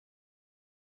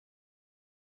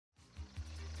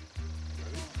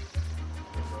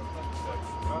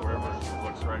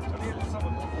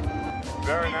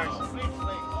Very nice.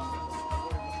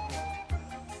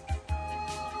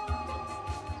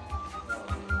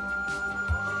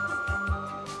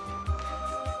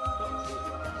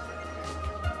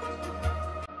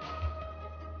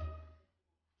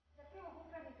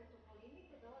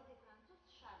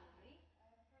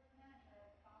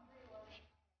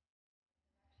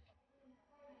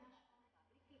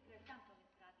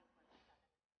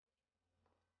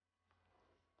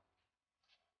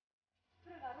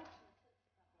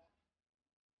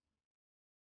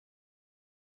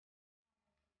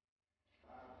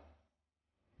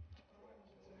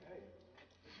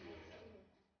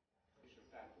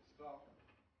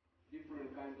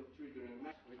 Different kind of triggering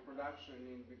reproduction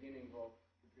in beginning of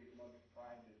the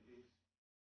modified this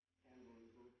can be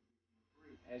improved.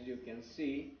 As you can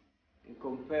see, and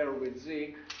compare with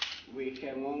Zig, we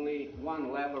have only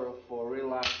one lever for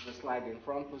realize the slide in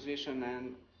front position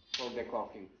and for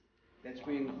decocking. That's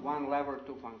mean one lever,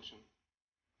 two function.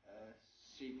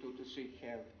 C2 to C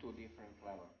have two different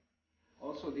levers.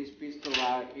 Also, this pistol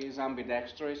is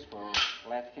ambidextrous for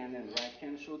left hand and right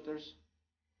hand shooters.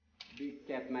 Big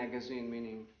cap magazine,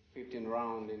 meaning 15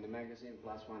 round in the magazine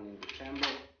plus one in the chamber.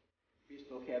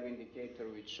 Pistol have indicator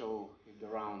which show if the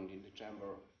round in the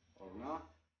chamber or not.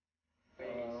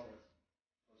 For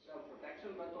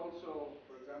self-protection, but also,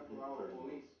 for example, our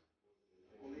police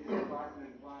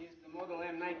department is the model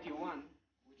M91,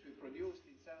 which we produced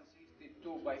in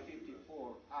 762 by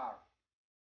 54R.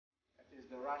 That is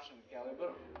the Russian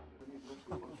caliber.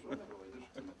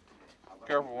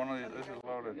 Careful, one of these, this is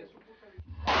loaded.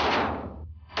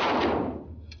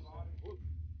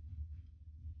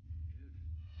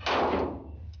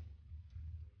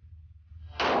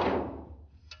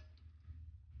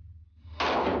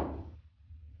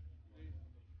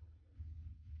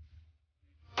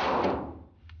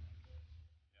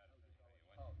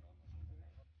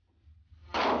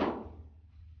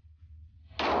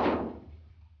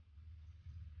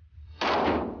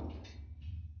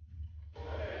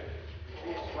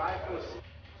 Rifles,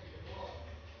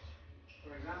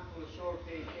 for example, short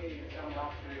AK in some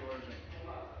luxury version,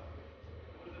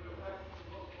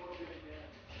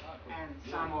 and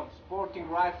some of sporting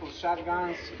rifles,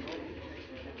 shotguns.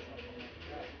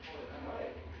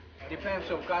 Depends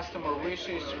on customer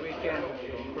wishes. We can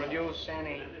produce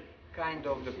any kind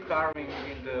of the carving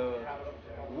with the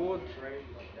wood,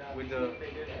 with the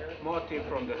motif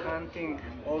from the hunting.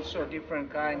 Also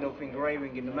different kind of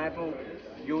engraving in the metal,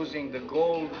 using the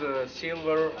gold,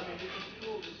 silver,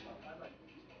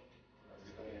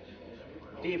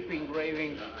 deep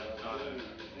engraving.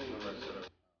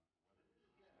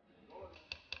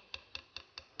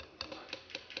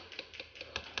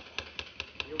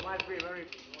 You might be very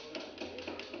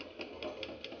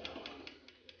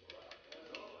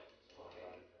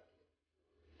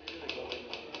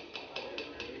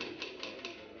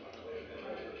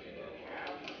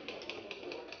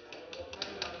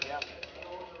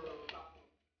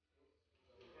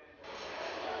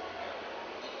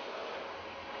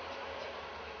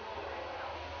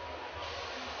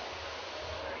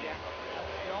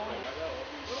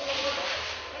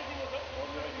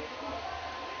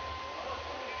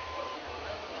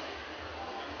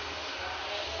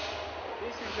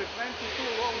This is the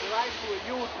 22 long rifle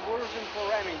youth version for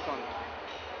Remington.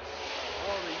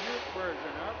 Oh, the youth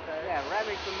version, okay. Yeah,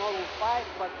 Remington Model 5,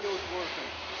 but youth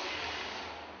version.